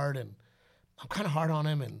really hard and I'm kind of hard on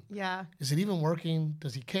him. And is it even working?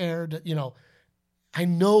 Does he care? I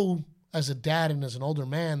know as a dad and as an older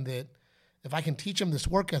man that if I can teach him this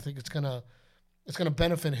work ethic, it's gonna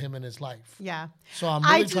benefit him in his life. Yeah. So I'm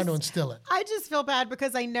really trying to instill it. I just feel bad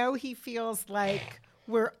because I know he feels like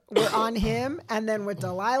we're on him, and then with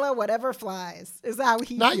Delilah, whatever flies is how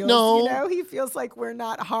he feels. No. He feels like we're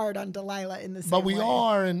not hard on Delilah in the same way. But we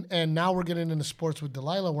are, and now we're getting into sports with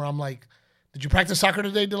Delilah, where I'm like, did you practice soccer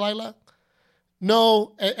today, Delilah?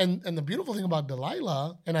 No. And the beautiful thing about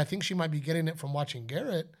Delilah, and I think she might be getting it from watching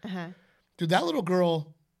Garrett, dude, that little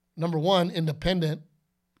girl, number one, independent.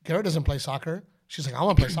 Garrett doesn't play soccer. She's like, I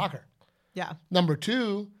want to play soccer. Yeah. Number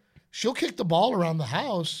two, she'll kick the ball around the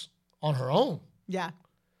house on her own. Yeah.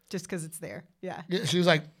 Just because it's there. Yeah. She was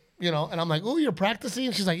like, and I'm like, oh, you're practicing?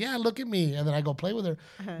 And she's like, yeah, look at me. And then I go play with her.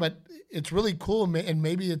 But it's really cool. And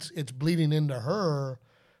maybe it's bleeding into her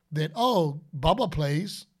that, Bubba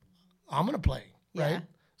plays. I'm going to play. Right. Yeah.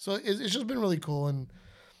 So it's just been really cool. And,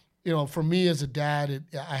 for me as a dad,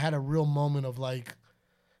 I had a real moment of like,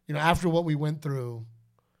 after what we went through,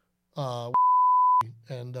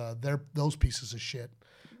 and those pieces of shit.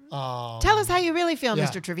 Tell us how you really feel,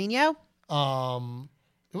 Mr. Trevino.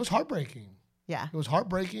 It was heartbreaking. Yeah. It was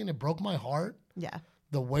heartbreaking. It broke my heart. Yeah.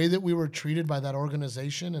 The way that we were treated by that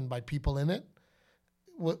organization and by people in it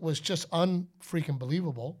was just unfreaking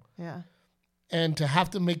believable. Yeah. And to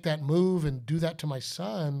have to make that move and do that to my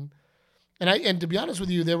son, and to be honest with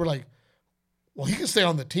you, they were like, well, he can stay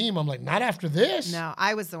on the team. I'm like, not after this. No,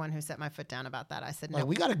 I was the one who set my foot down about that. I said, no. Like,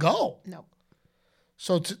 we got to go. No.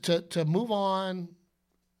 So to move on,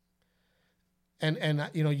 and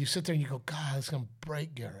you sit there and you go, God, it's going to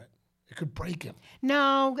break Garrett. It could break him.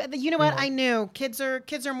 No, you know what? I knew kids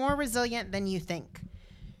are more resilient than you think.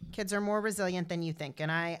 Kids are more resilient than you think,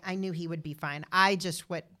 and I knew he would be fine.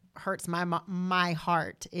 What hurts my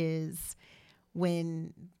heart is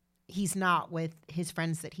when he's not with his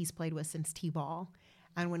friends that he's played with since T-ball,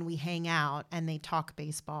 and when we hang out and they talk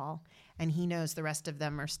baseball, and he knows the rest of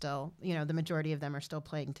them are still, the majority of them are still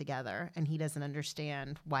playing together, and he doesn't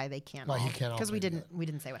understand why they can't. Why he can't all because we play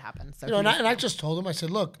didn't say what happened. So and I just told him, I said,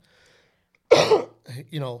 look,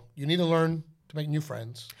 you need to learn to make new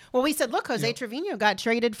friends. Well, we said, look, Jose Trevino got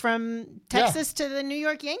traded from Texas to the New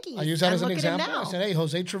York Yankees. I use that as an example. I said, hey,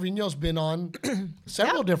 Jose Trevino's been on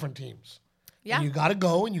several different teams. Yeah. And you got to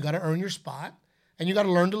go and you got to earn your spot and you got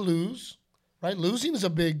to learn to lose, right? Losing is a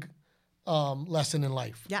big lesson in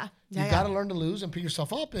life. Yeah. You got to learn to lose and pick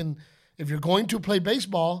yourself up. And if you're going to play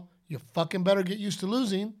baseball, you fucking better get used to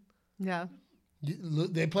losing. Yeah.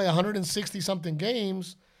 They play 160-something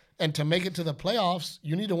games, and to make it to the playoffs,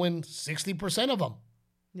 you need to win 60% of them.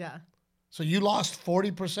 Yeah. So you lost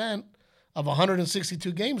 40% of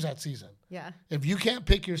 162 games that season. Yeah. If you can't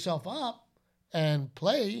pick yourself up and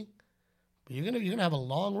play, you're gonna have a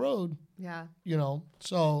long road. Yeah.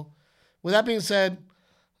 So with that being said,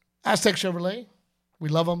 Aztec Chevrolet, we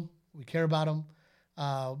love them. We care about them.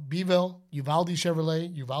 Beeville, Uvalde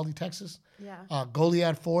Chevrolet, Uvalde, Texas. Yeah.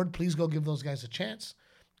 Goliad Ford, please go give those guys a chance.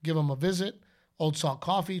 Give them a visit. Old Salt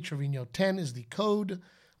Coffee, Trevino 10 is the code.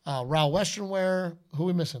 Rao Western Wear, who are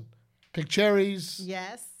we missing? Pick Cherries.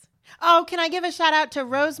 Yes. Oh, can I give a shout out to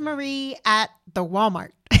Rosemarie at the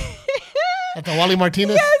Walmart? At the Wally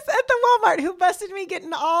Martinez? Yes, at the Walmart, who busted me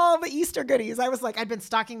getting all the Easter goodies. I was like, I'd been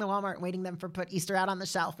stalking the Walmart and waiting them for put Easter out on the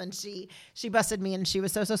shelf. And she busted me, and she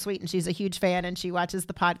was so sweet. And she's a huge fan, and she watches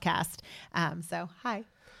the podcast. So, hi.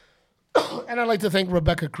 And I'd like to thank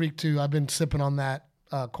Rebecca Creek, too. I've been sipping on that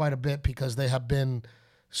quite a bit because they have been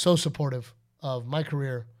so supportive of my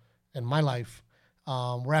career and my life.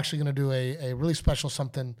 We're actually going to do a really special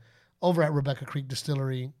something over at Rebecca Creek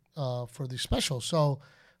Distillery for the special. So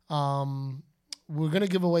we're going to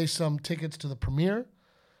give away some tickets to the premiere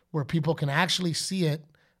where people can actually see it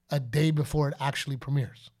a day before it actually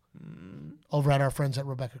premieres over at our friends at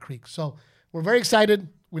Rebecca Creek. So we're very excited.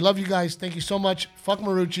 We love you guys. Thank you so much. Fuck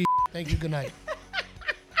Marucci. Thank you. Good night.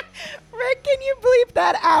 Rick, can you bleep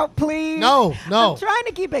that out, please? No. I'm trying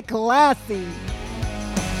to keep it classy.